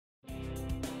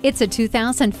It's a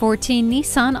 2014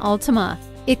 Nissan Altima.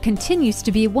 It continues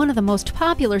to be one of the most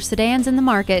popular sedans in the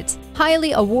market.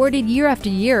 Highly awarded year after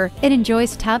year, it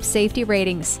enjoys top safety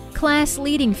ratings,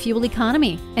 class-leading fuel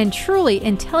economy, and truly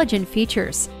intelligent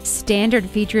features. Standard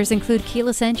features include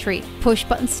keyless entry,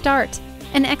 push-button start,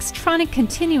 an Xtronic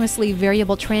continuously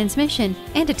variable transmission,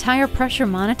 and a tire pressure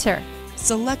monitor.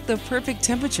 Select the perfect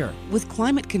temperature with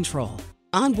climate control.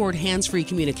 Onboard hands-free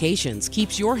communications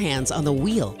keeps your hands on the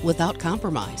wheel without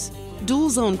compromise. Dual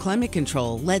zone climate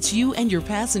control lets you and your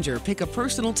passenger pick a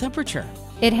personal temperature.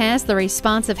 It has the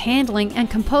responsive handling and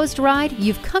composed ride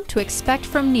you've come to expect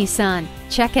from Nissan.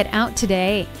 Check it out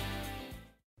today.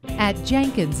 At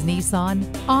Jenkins Nissan,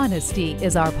 honesty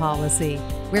is our policy.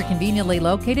 We're conveniently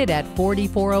located at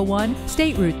 4401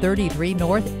 State Route 33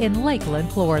 North in Lakeland,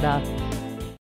 Florida.